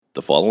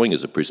The following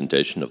is a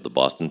presentation of the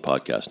Boston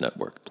Podcast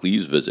Network.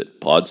 Please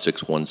visit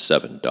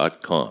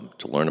pod617.com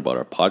to learn about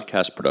our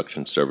podcast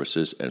production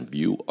services and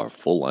view our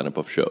full lineup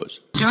of shows.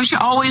 Don't you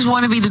always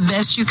want to be the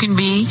best you can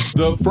be?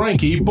 The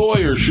Frankie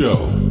Boyer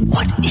Show.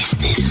 What is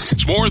this?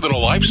 It's more than a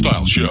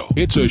lifestyle show.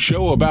 It's a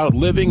show about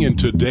living in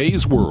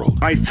today's world.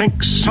 I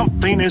think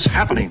something is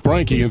happening.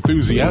 Frankie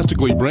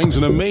enthusiastically brings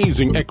an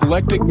amazing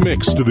eclectic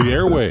mix to the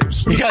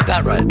airwaves. You got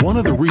that right. One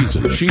of the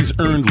reasons she's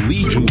earned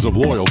legions of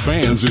loyal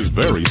fans is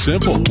very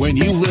simple. When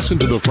you listen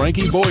to the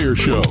Frankie Boyer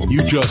Show,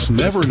 you just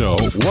never know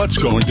what's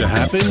going to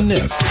happen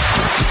next.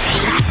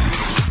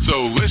 So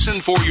listen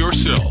for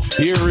yourself.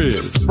 Here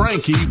is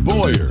Frankie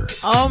Boyer.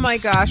 Oh my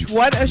gosh,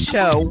 what a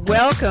show.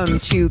 Welcome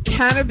to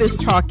Cannabis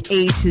Talk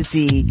A to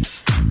Z.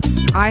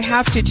 I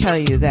have to tell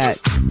you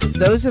that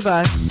those of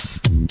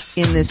us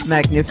in this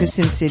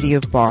magnificent city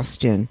of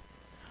Boston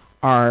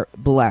are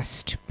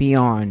blessed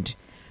beyond,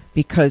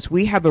 because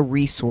we have a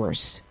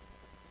resource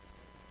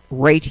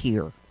right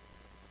here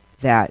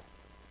that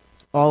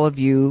all of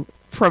you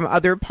from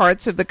other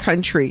parts of the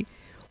country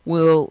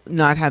will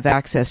not have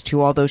access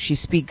to, although she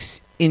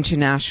speaks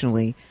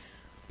internationally.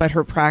 But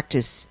her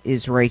practice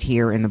is right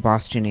here in the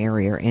Boston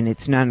area, and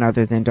it's none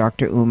other than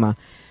Dr. Uma.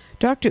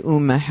 Dr.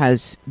 Uma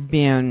has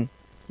been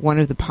one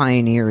of the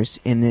pioneers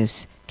in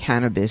this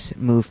cannabis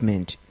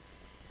movement,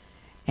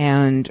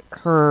 and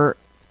her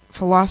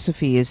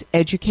philosophy is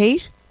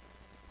educate,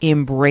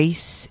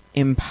 embrace,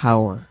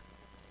 empower.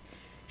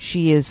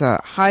 She is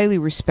a highly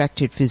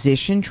respected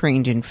physician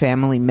trained in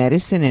family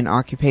medicine and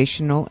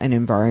occupational and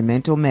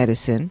environmental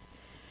medicine.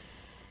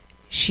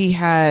 She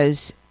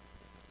has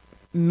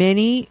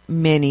many,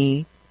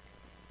 many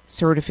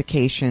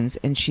certifications,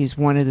 and she's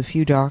one of the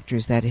few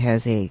doctors that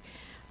has a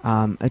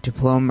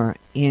diploma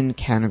in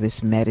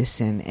cannabis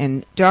medicine.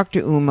 And Dr.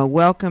 Uma,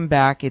 welcome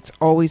back. It's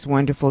always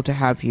wonderful to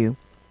have you.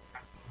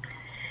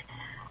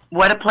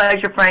 What a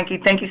pleasure, Frankie.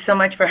 Thank you so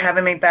much for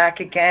having me back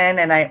again,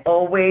 and I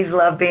always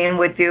love being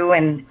with you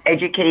and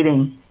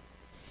educating.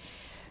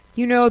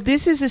 You know,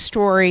 this is a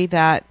story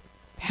that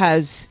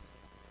has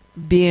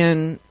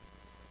been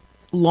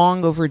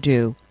long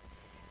overdue,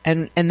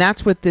 and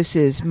that's what this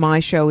is. My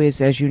show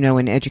is, as you know,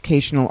 an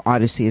educational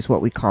odyssey is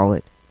what we call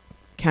it.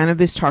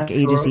 Cannabis Talk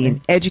A to Z,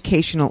 an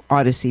educational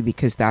odyssey,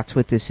 because that's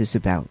what this is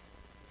about.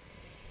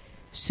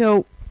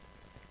 So,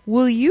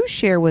 will you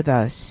share with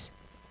us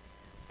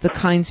the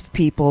kinds of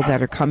people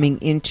that are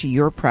coming into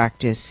your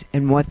practice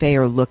and what they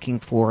are looking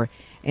for,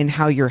 and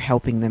how you're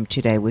helping them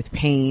today with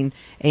pain,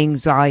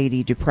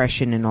 anxiety,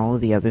 depression, and all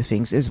of the other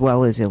things, as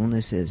well as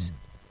illnesses?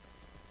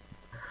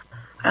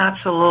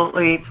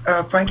 Absolutely.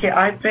 Frankie,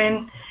 I've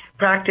been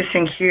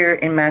practicing here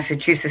in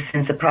Massachusetts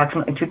since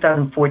approximately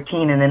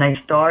 2014, and then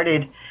I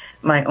started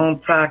my own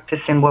practice.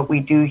 And what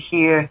we do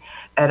here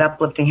at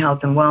Uplifting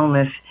Health and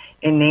Wellness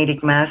in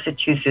Natick,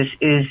 Massachusetts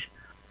is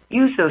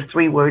use those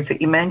three words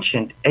that you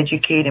mentioned: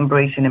 educate,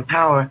 embrace, and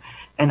empower.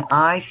 And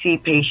I see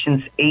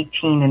patients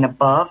 18 and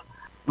above.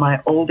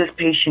 My oldest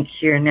patient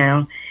here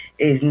now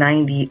is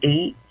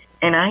 98,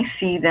 and I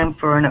see them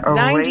for an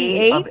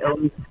array of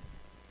illnesses.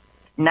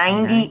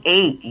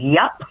 98,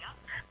 yep.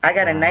 I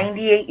got a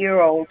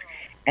 98-year-old,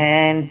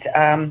 and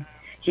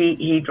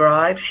he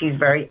drives. He's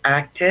very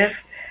active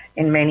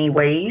in many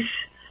ways,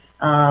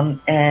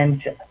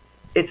 and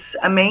it's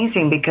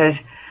amazing because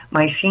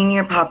my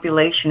senior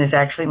population is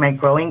actually my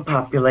growing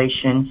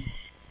population,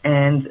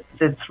 and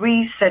the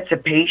three sets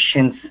of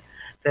patients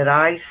that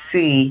I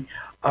see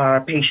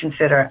are patients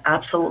that are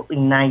absolutely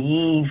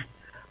naive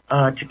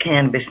to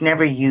cannabis,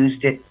 never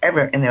used it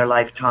ever in their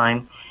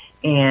lifetime,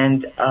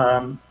 and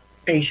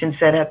patients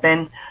that have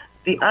been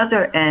the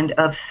other end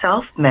of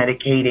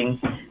self-medicating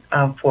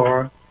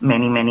for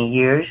many, many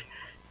years,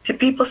 to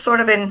people sort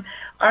of in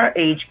our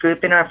age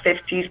group, in our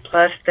 50s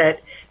plus,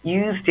 that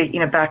used it,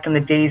 back in the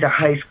days of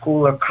high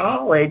school or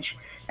college,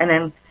 and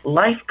then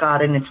life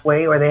got in its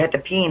way, or they had to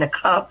pee in a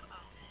cup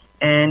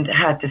and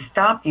had to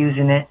stop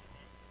using it,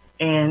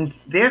 and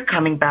they're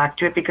coming back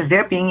to it because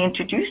they're being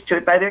introduced to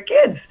it by their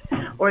kids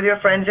or their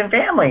friends and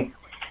family.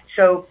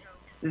 So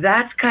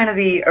that's kind of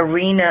the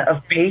arena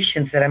of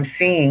patients that I'm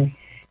seeing,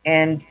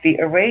 and the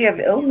array of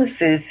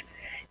illnesses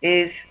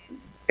is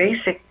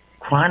basic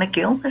chronic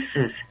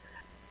illnesses.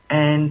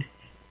 And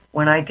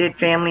when I did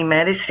family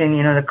medicine,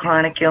 the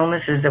chronic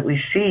illnesses that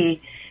we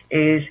see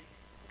is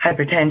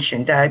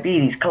hypertension,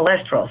 diabetes,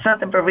 cholesterol,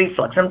 something for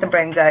reflux, something for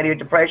anxiety or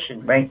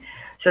depression, right?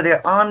 So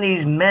they're on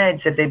these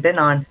meds that they've been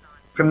on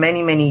for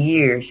many, many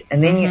years.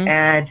 And then you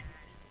add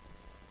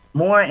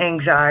more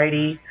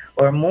anxiety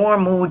or more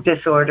mood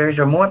disorders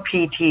or more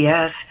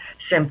PTS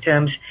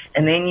symptoms,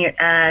 and then you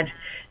add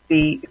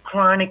the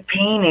chronic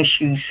pain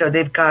issues. So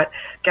they've got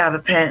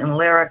gabapentin and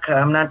Lyrica.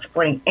 I'm not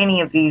supporting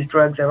any of these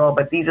drugs at all,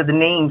 but these are the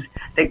names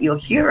that you'll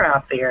hear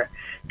out there.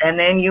 And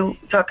then you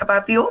talk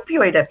about the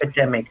opioid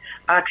epidemic,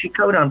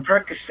 oxycodone,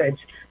 Percocets,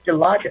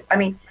 Dilaudid. I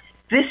mean,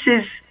 this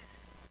is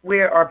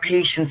where our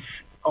patients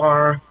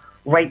are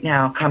right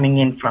now coming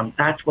in from.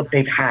 That's what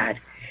they've had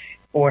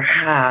or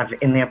have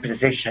in their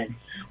possession.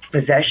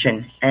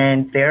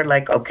 And they're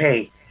like,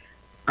 okay,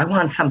 I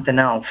want something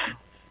else.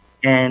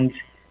 And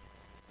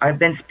I've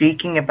been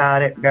speaking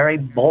about it very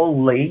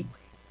boldly.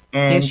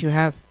 And Yes, you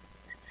have.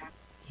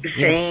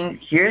 saying,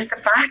 here's the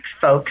facts,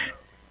 folks.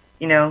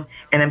 And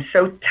I'm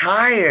so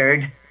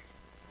tired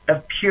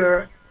of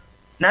pure,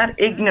 not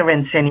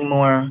ignorance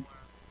anymore,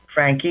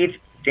 Frankie. It's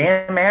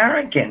damn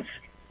arrogance.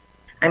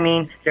 I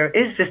mean, there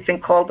is this thing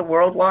called the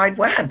World Wide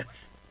Web.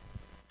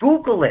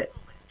 Google it.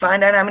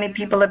 Find out how many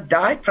people have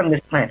died from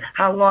this plant.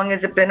 How long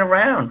has it been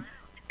around?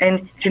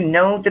 And to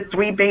know the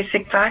 3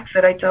 basic facts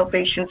that I tell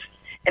patients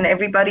and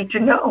everybody to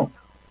know.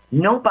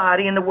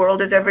 Nobody in the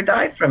world has ever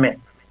died from it.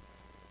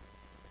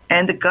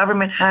 And the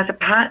government has a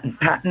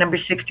patent number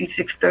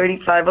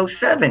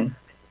 6630507,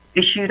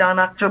 issued on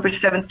October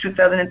 7th,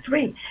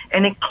 2003.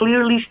 And it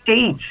clearly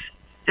states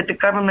that the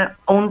government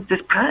owns this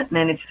patent,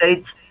 and it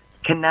states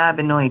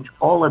cannabinoids,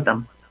 all of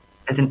them,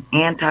 as an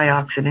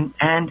antioxidant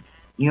and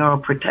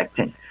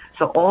neuroprotectant.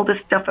 So all this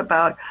stuff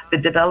about the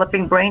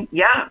developing brain,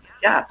 yeah,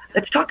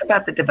 let's talk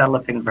about the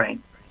developing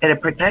brain, that it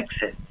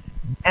protects it,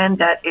 and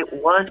that it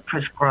was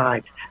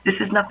prescribed. This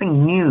is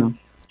nothing new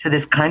to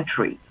this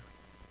country.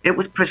 It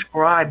was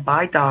prescribed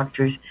by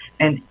doctors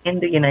and in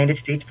the United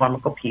States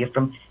Pharmacopoeia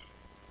from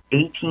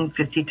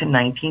 1850 to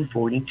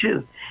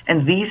 1942.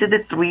 And these are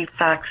the 3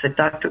 facts that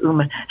Dr.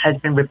 Uma has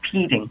been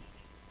repeating,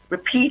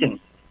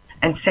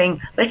 and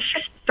saying, let's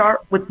just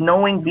start with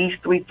knowing these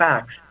 3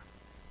 facts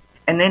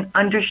and then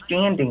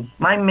understanding.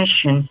 My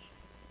mission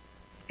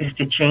is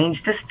to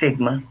change the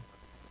stigma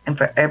and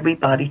for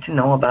everybody to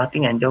know about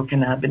the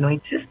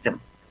endocannabinoid system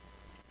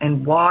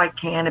and why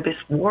cannabis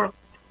works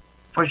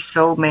for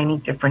so many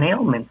different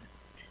ailments.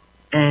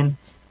 And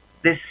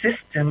this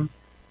system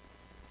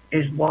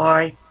is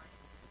why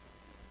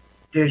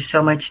there's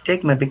so much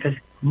stigma, because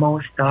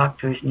most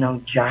doctors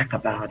know jack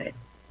about it.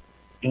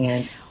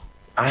 And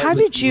How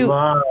did you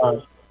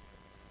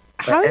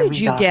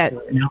get,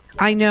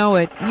 I know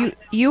it,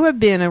 you have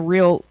been a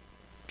real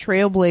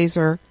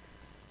trailblazer,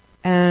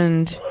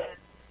 and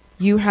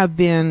you have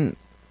been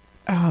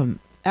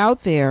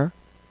out there,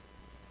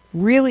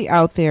 really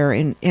out there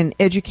in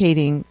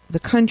educating the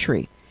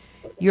country.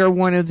 You're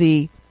one of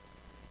the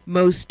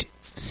most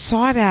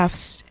sought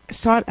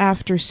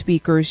after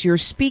speakers. You're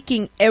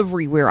speaking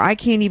everywhere. I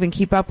can't even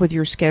keep up with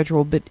your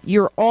schedule, but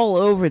you're all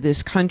over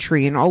this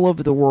country and all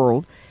over the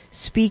world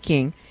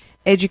speaking,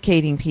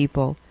 educating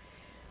people.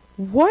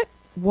 What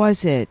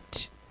was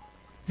it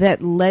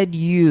that led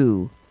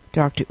you,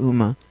 Dr.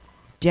 Uma,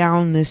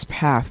 down this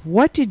path?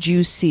 What did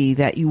you see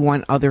that you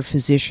want other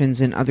physicians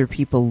and other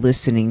people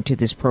listening to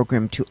this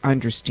program to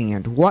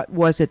understand? What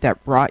was it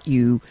that brought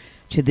you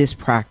to this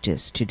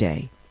practice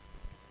today?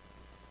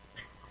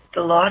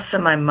 The loss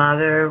of my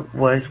mother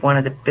was one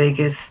of the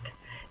biggest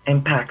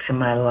impacts in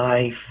my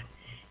life,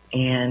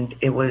 and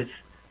it was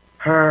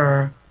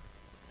her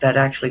that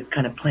actually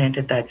kind of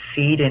planted that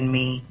seed in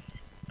me,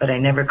 but I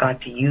never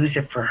got to use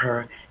it for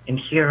her. And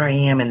here I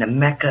am in the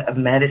mecca of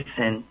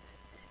medicine,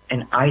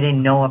 and I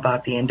didn't know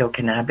about the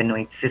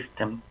endocannabinoid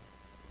system.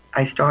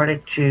 I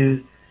started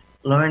to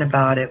learn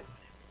about it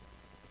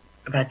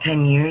about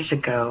 10 years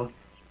ago,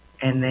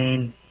 and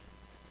then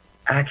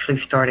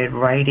actually started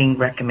writing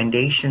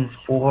recommendations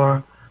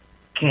for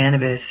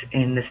cannabis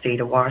in the state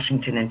of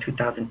Washington in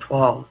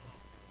 2012.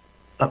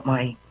 But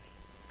my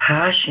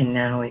passion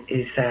now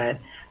is that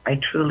I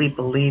truly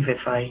believe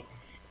if I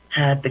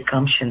had the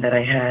gumption that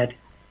I had,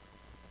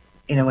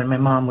 when my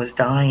mom was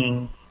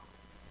dying,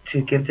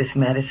 to give this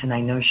medicine,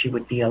 I know she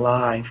would be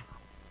alive.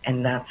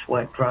 And that's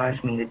what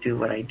drives me to do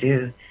what I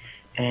do.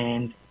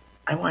 And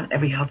I want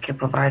every healthcare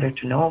provider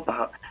to know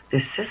about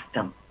this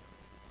system.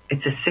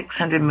 It's a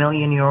 600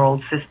 million year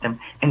old system,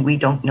 and we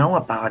don't know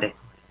about it.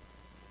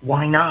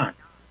 Why not?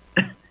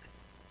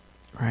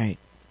 Right.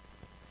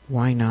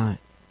 Why not?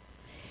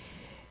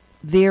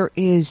 There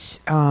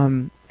is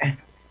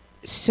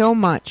so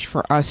much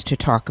for us to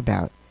talk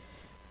about,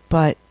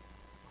 but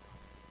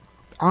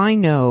I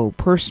know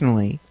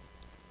personally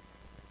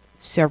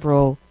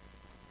several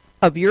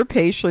of your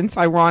patients.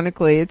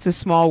 Ironically, it's a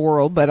small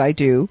world, but I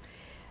do.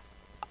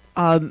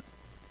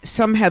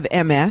 Some have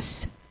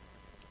MS.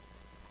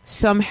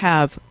 Some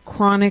have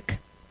chronic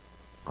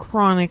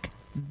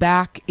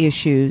back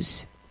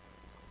issues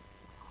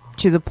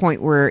to the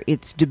point where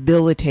it's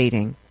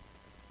debilitating.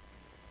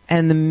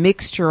 And the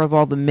mixture of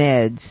all the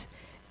meds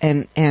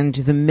and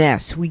the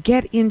mess, we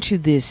get into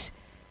this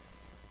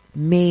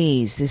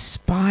maze, this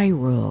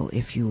spiral,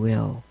 if you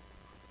will,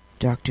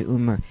 Dr.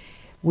 Uma,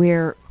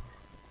 where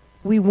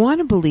we want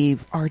to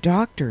believe our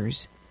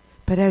doctors,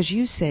 but as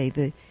you say,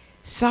 the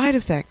side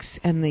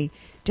effects and the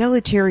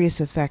deleterious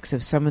effects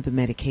of some of the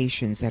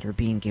medications that are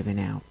being given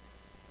out.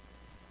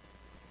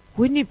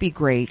 Wouldn't it be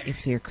great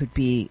if there could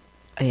be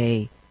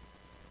a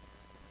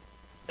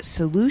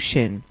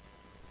solution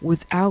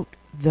without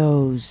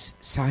those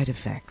side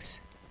effects?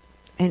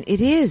 And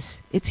it's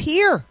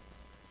here.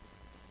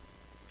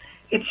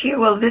 It's here.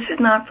 Well, this is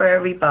not for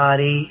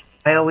everybody.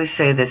 I always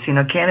say this,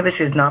 cannabis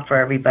is not for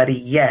everybody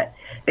yet.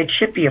 It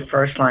should be a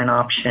first-line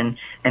option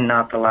and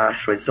not the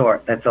last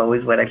resort. That's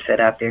always what I've said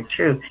out there,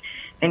 too.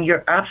 And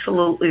you're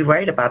absolutely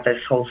right about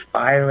this whole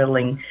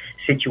spiraling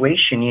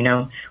situation. You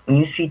know, when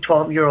you see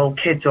 12-year-old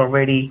kids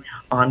already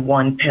on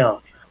one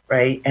pill,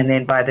 right? And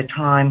then by the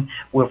time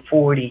we're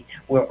 40,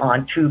 we're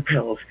on 2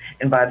 pills.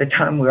 And by the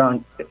time we're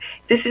on,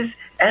 this is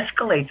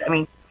escalates. I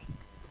mean,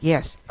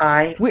 yes,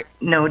 I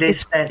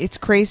noticed that it's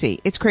crazy.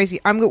 It's crazy.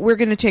 We're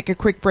going to take a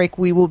quick break.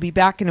 We will be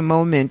back in a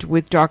moment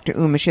with Dr.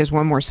 Uma. She has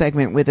one more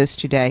segment with us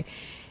today.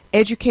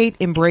 Educate,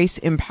 Embrace,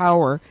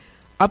 Empower.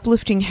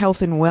 Uplifting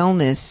Health and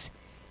Wellness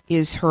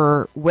is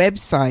her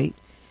website.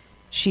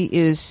 She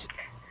is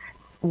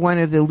one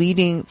of the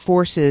leading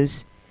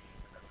forces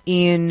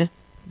in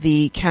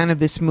the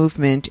cannabis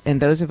movement,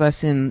 and those of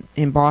us in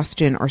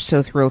Boston are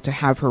so thrilled to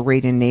have her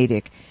right in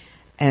Natick.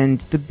 And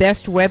the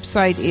best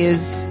website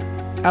is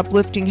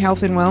Uplifting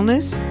Health and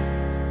Wellness?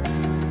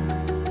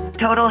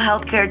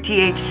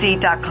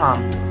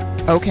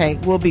 TotalHealthcareTHC.com. Okay,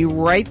 we'll be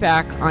right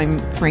back. I'm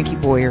Frankie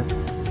Boyer,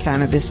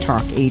 Cannabis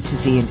Talk A to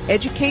Z, an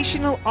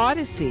educational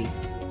odyssey.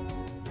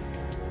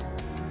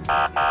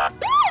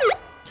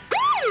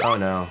 Oh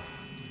no.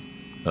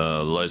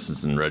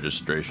 License and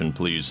registration,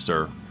 please,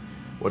 sir.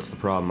 What's the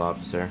problem,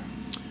 officer?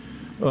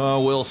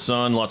 Well,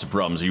 son, lots of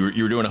problems. You were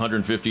doing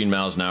 115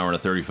 miles an hour in a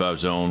 35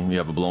 zone. You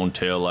have a blown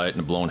tail light and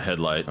a blown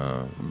headlight.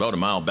 About a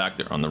mile back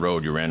there on the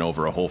road, you ran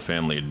over a whole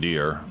family of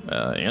deer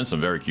and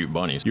some very cute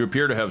bunnies. You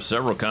appear to have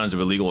several kinds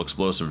of illegal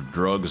explosive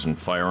drugs and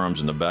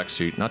firearms in the back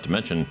seat. Not to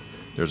mention,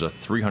 there's a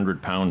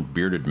 300-pound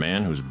bearded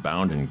man who's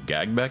bound and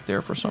gagged back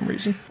there for some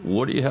reason.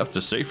 What do you have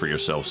to say for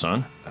yourself,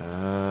 son?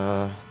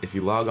 If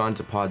you log on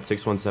to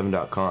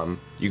pod617.com,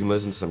 you can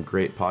listen to some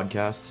great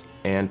podcasts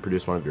and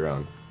produce one of your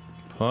own.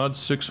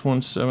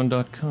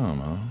 Pod617.com,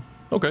 huh?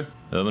 Okay.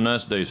 Have a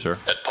nice day, sir.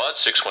 At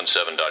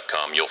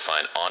pod617.com, you'll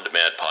find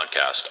on-demand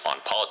podcasts on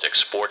politics,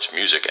 sports,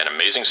 music, and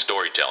amazing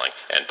storytelling.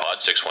 And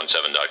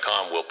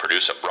pod617.com will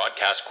produce a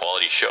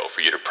broadcast-quality show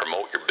for you to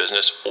promote your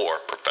business or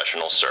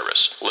professional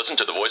service. Listen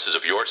to the voices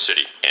of your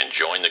city and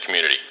join the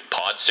community.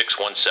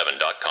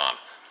 Pod617.com,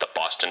 the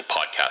Boston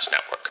Podcast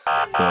Network.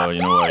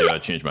 I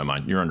changed my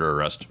mind. You're under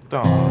arrest.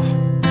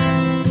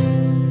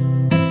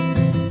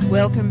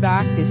 Welcome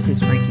back. This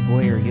is Frankie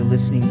Boyer. You're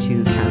listening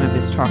to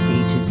Cannabis Talk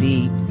A to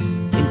Z,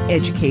 an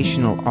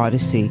educational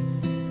odyssey.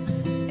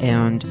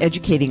 And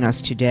educating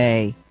us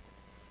today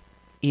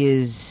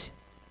is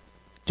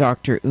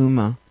Dr.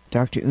 Uma.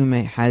 Dr.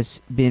 Uma has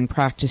been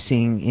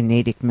practicing in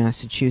Natick,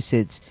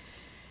 Massachusetts.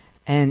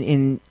 And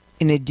in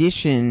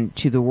addition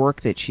to the work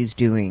that she's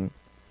doing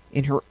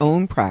in her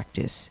own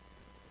practice,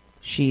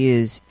 she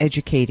is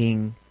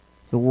educating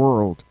the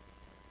world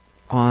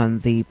on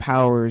the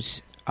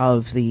powers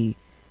of the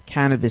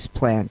cannabis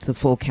plant, the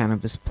full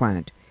cannabis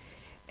plant.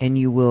 And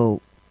you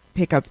will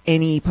pick up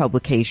any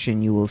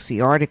publication, you will see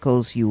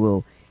articles, you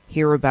will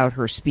hear about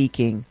her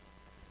speaking.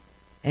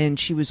 And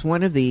she was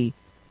one of the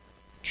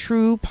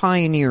true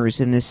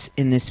pioneers in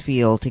this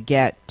field to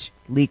get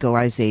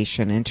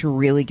legalization and to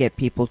really get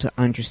people to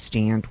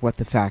understand what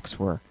the facts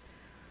were.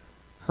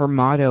 Her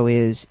motto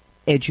is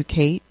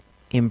educate,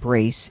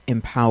 embrace,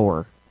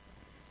 empower.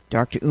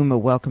 Dr. Uma,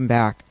 welcome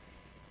back.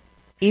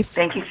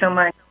 Thank you so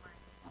much.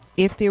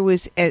 If there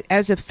was,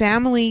 as a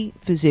family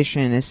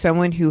physician, as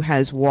someone who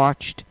has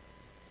watched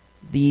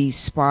the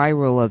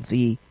spiral of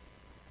the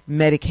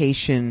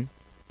medications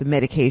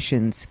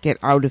get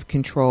out of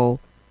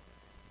control,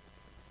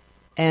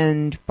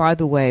 and by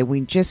the way, we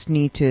just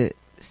need to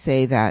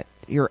say that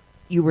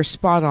you were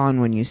spot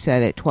on when you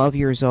said at 12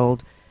 years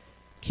old,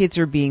 kids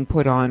are being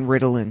put on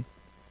Ritalin.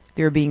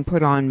 They're being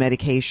put on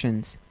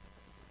medications.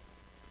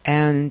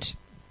 And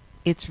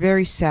it's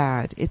very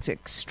sad. It's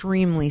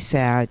extremely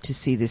sad to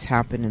see this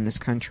happen in this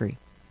country.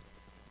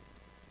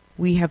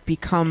 We have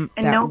become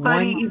and that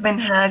nobody even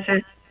has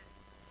a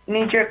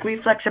knee-jerk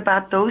reflex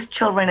about those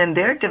children and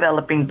their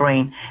developing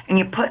brain, and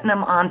you're putting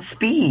them on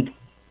speed.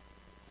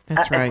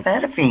 That's right.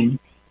 Amphetamine,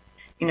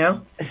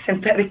 a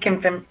synthetic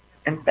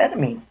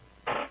amphetamine.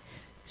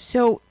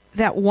 So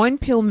that one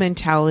pill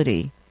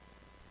mentality,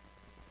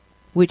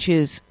 which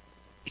is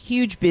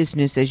huge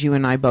business, as you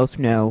and I both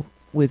know,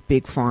 with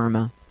Big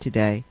Pharma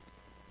today.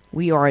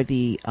 We are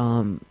the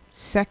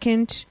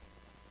second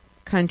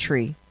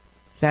country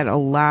that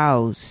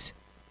allows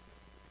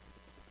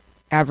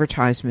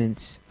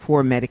advertisements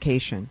for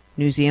medication.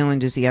 New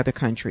Zealand is the other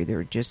country. There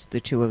are just the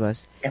two of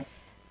us. Yep.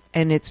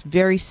 And it's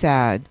very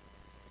sad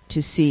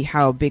to see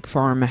how Big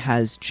Pharma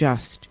has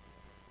just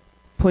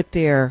put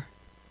their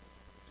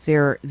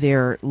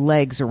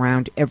legs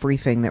around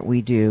everything that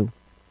we do.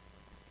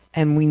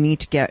 And we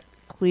need to get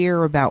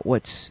clear about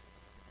what's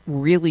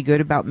really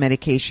good about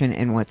medication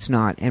and what's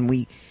not. And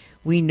we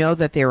know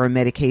that there are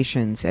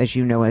medications, as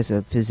you know as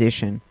a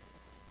physician,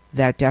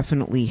 that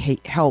definitely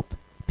help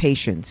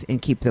patients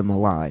and keep them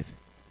alive.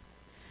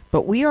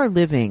 But we are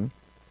living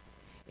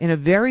in a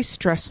very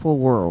stressful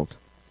world.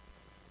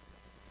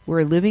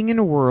 We're living in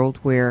a world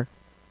where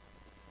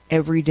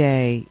every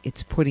day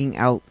it's putting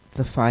out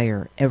the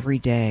fire, every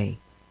day,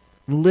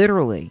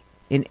 literally,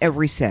 in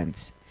every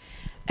sense.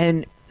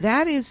 And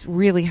that is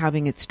really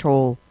having its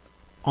toll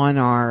on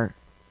our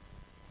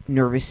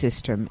nervous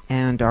system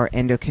and our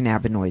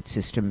endocannabinoid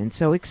system. And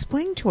so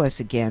explain to us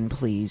again,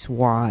 please,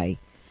 why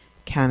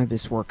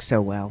cannabis works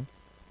so well.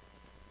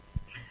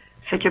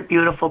 Such a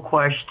beautiful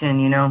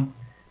question,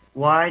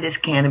 Why does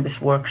cannabis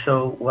work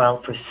so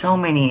well for so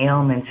many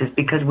ailments is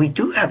because we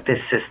do have this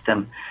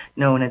system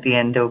known as the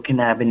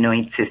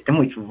endocannabinoid system,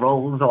 which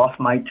rolls off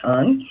my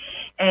tongue.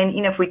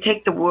 And, if we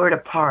take the word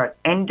apart,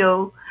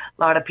 a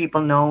lot of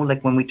people know,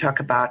 like when we talk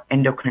about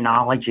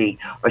endocrinology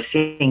or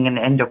seeing an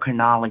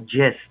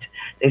endocrinologist,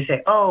 they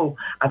say, oh,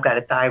 I've got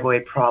a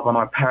thyroid problem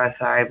or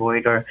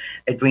parathyroid or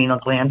adrenal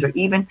glands, or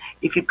even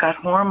if you've got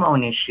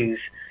hormone issues,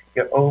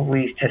 your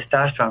ovaries,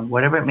 testosterone,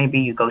 whatever it may be,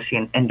 you go see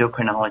an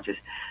endocrinologist.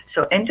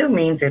 So endo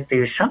means that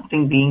there's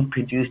something being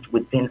produced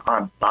within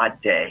our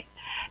body.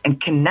 And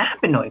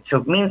cannabinoids, so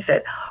it means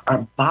that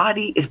our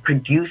body is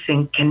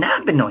producing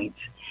cannabinoids.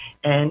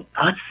 And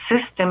our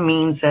system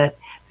means that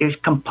there's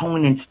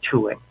components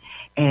to it.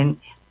 And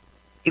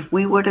if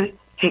we were to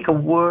take a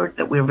word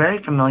that we're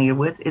very familiar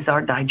with is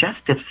our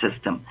digestive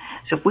system.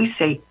 So if we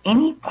say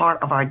any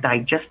part of our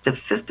digestive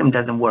system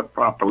doesn't work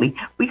properly,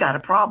 we got a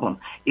problem.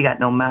 You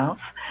got no mouth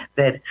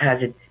that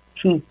has a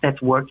teeth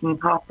that's working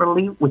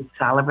properly with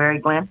salivary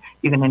gland,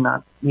 you're going to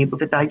not be able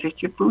to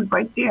digest your food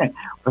right there.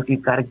 Or if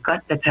you've got a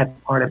gut that's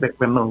had part of it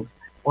removed,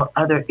 or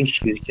other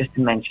issues, just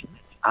to mention,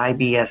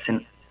 IBS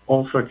and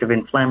all sorts of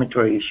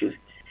inflammatory issues.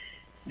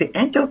 The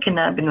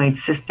endocannabinoid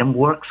system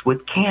works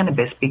with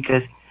cannabis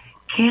because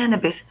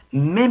cannabis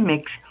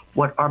mimics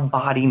what our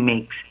body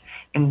makes.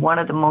 And one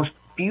of the most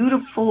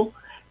beautiful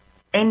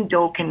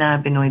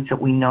endocannabinoids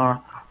that we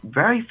are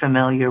very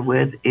familiar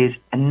with is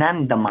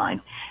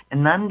anandamide.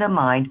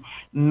 Anandamide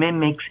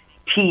mimics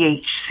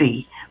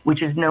THC,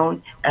 which is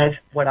known as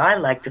what I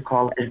like to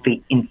call as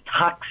the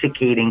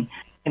intoxicating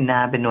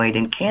cannabinoid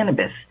in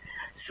cannabis.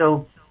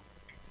 So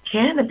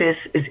cannabis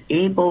is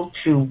able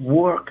to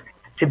work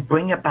to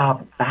bring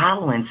about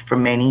balance for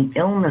many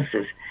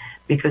illnesses,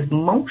 because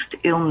most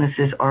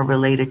illnesses are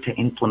related to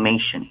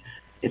inflammation.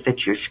 If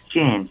it's your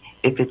skin,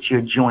 if it's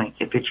your joint,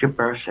 if it's your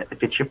bursa,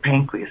 if it's your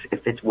pancreas,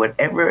 if it's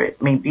whatever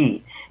it may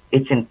be,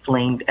 it's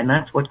inflamed, and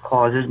that's what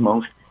causes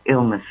most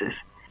illnesses.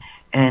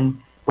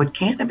 And what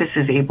cannabis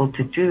is able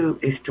to do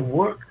is to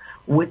work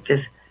with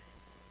this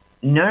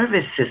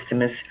nervous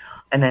system, is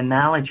an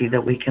analogy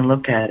that we can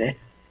look at it,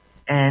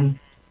 and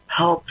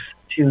helps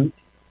to,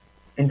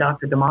 in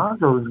Dr.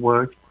 Damaso's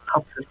words,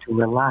 helps us to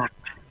relax,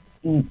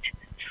 eat,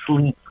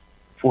 sleep,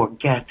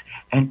 forget,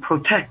 and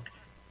protect.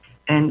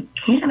 And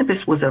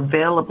cannabis was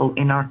available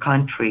in our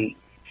country,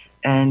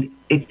 and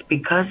it's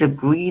because of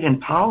greed and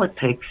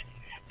politics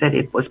that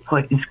it was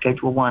put in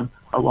Schedule 1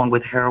 along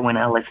with heroin,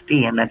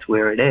 LSD, and that's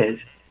where it is.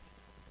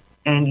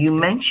 And you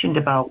mentioned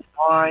about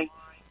why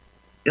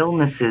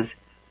illnesses.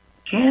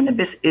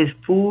 Cannabis is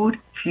food,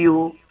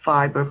 fuel,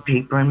 fiber,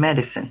 paper, and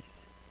medicine.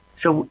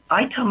 So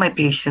I tell my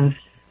patients,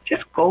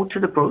 just go to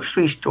the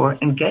grocery store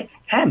and get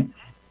hemp.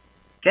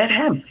 Get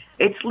hemp.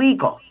 It's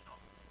legal.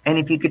 And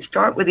if you could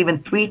start with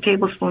even 3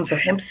 tablespoons of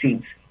hemp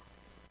seeds,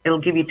 it'll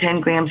give you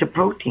 10 grams of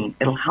protein.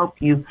 It'll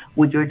help you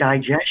with your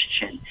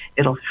digestion.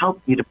 It'll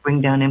help you to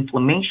bring down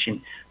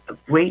inflammation. A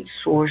great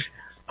source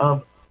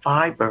of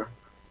fiber,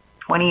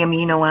 20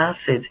 amino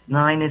acids,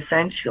 9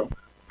 essential,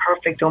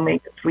 perfect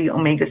omega-3,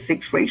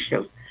 omega-6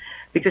 ratios.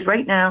 Because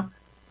right now,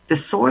 the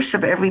source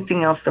of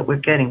everything else that we're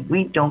getting,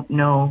 we don't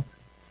know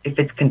if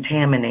it's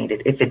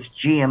contaminated, if it's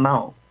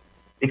GMO,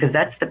 because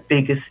that's the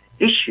biggest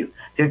issue.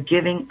 They're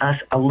giving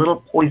us a little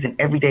poison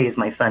every day, as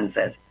my son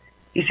says.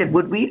 He said,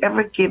 would we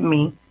ever give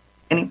me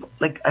any,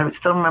 like, I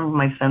still remember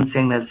my son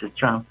saying this as a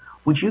child,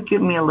 would you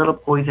give me a little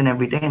poison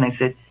every day? And I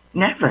said,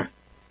 never.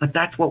 But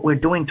that's what we're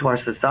doing to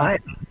our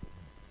society.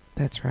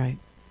 That's right.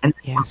 And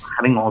yes, we're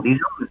having all these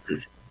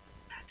illnesses.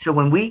 So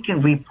when we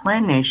can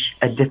replenish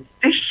a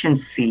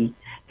deficiency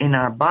in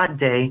our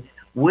body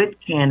with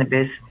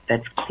cannabis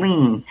that's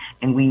clean,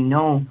 and we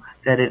know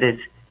that it is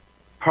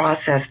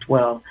processed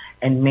well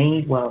and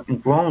made well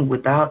and grown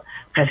without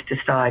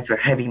pesticides or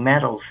heavy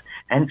metals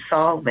and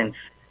solvents,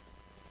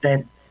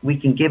 that we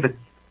can give a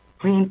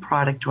clean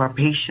product to our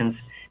patients,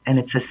 and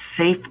it's a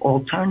safe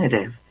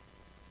alternative.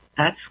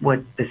 That's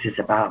what this is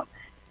about.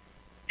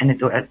 And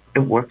it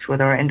works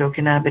with our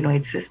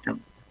endocannabinoid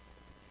system.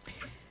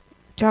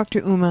 Dr.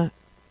 Uma,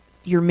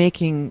 you're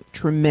making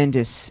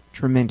tremendous,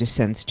 tremendous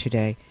sense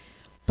today.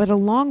 But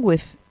along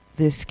with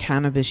this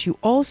cannabis, you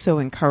also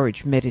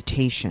encourage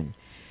meditation.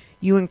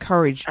 You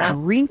encourage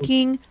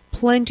drinking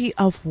plenty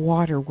of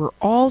water. We're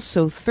all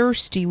so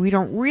thirsty. We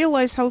don't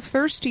realize how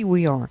thirsty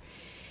we are.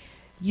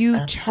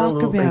 You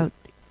talk about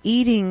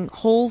eating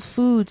whole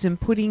foods and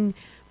putting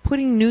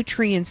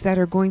nutrients that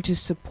are going to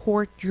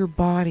support your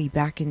body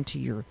back into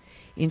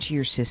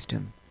your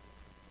system.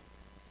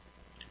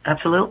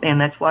 Absolutely,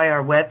 and that's why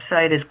our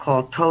website is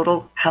called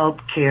Total Health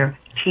Care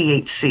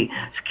THC.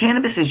 So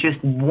cannabis is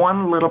just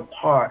one little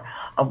part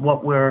of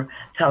what we're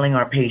telling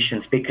our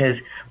patients, because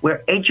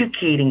we're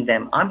educating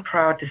them. I'm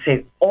proud to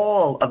say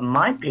all of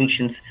my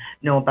patients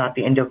know about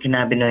the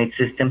endocannabinoid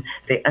system.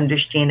 They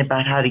understand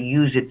about how to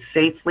use it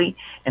safely,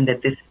 and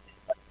that this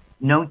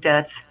no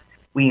deaths,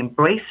 We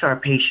embrace our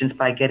patients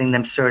by getting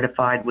them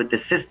certified with the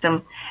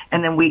system,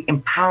 and then we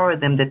empower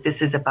them that this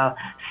is about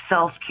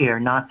self-care,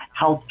 not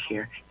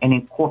healthcare, and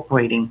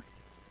incorporating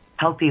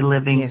healthy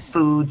living,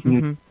 food,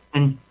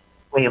 nutrition,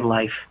 way of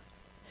life.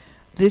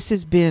 This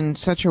has been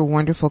such a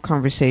wonderful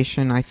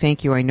conversation. I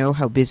thank you. I know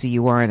how busy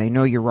you are, and I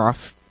know you're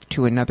off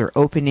to another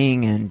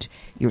opening, and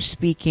you're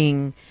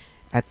speaking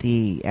at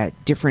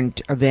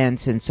different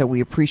events, and so we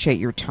appreciate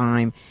your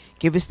time.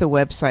 Give us the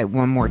website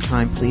one more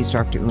time, please,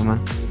 Dr.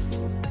 Uma.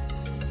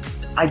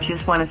 I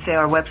just want to say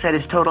our website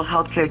is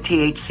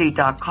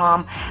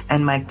totalhealthcarethc.com,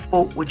 and my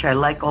quote, which I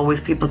like always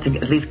people to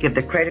at least give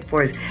the credit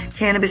for, is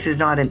cannabis is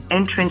not an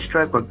entrance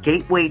drug or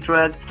gateway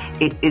drug.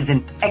 It is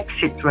an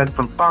exit drug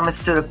from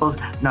pharmaceuticals,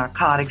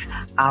 narcotics,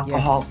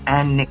 alcohol,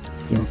 and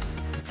nicotine. Yes.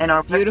 And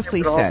our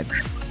beautifully said.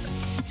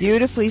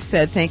 Beautifully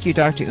said. Thank you,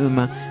 Dr.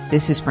 Uma.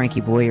 This is Frankie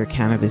Boyer,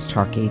 Cannabis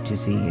Talk A to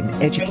Z,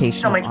 an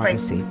educational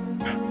odyssey.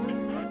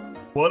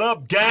 What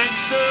up,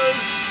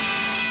 gangsters?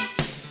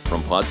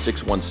 From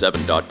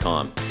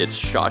pod617.com, it's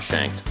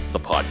Shawshanked, the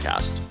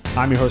podcast.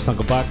 I'm your host,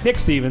 Uncle Buck. Nick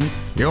Stevens.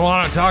 You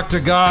want to talk to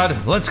God?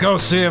 Let's go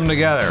see him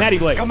together. Matty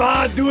Blake. Come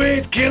on, do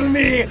it. Kill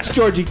me. It's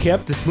Georgie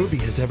Kip. This movie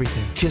has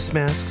everything. Kiss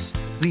masks,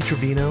 Lee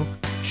Trevino.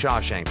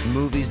 Shawshank,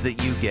 movies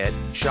that you get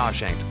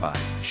Shawshanked by.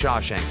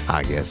 Shawshank.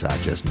 I guess I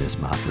just miss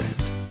my friend.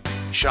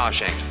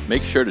 Shawshanked.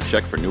 Make sure to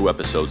check for new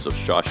episodes of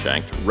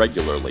Shawshanked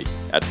regularly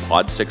at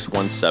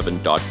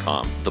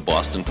pod617.com, the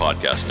Boston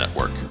Podcast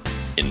Network.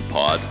 In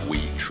Pod,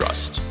 we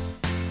trust.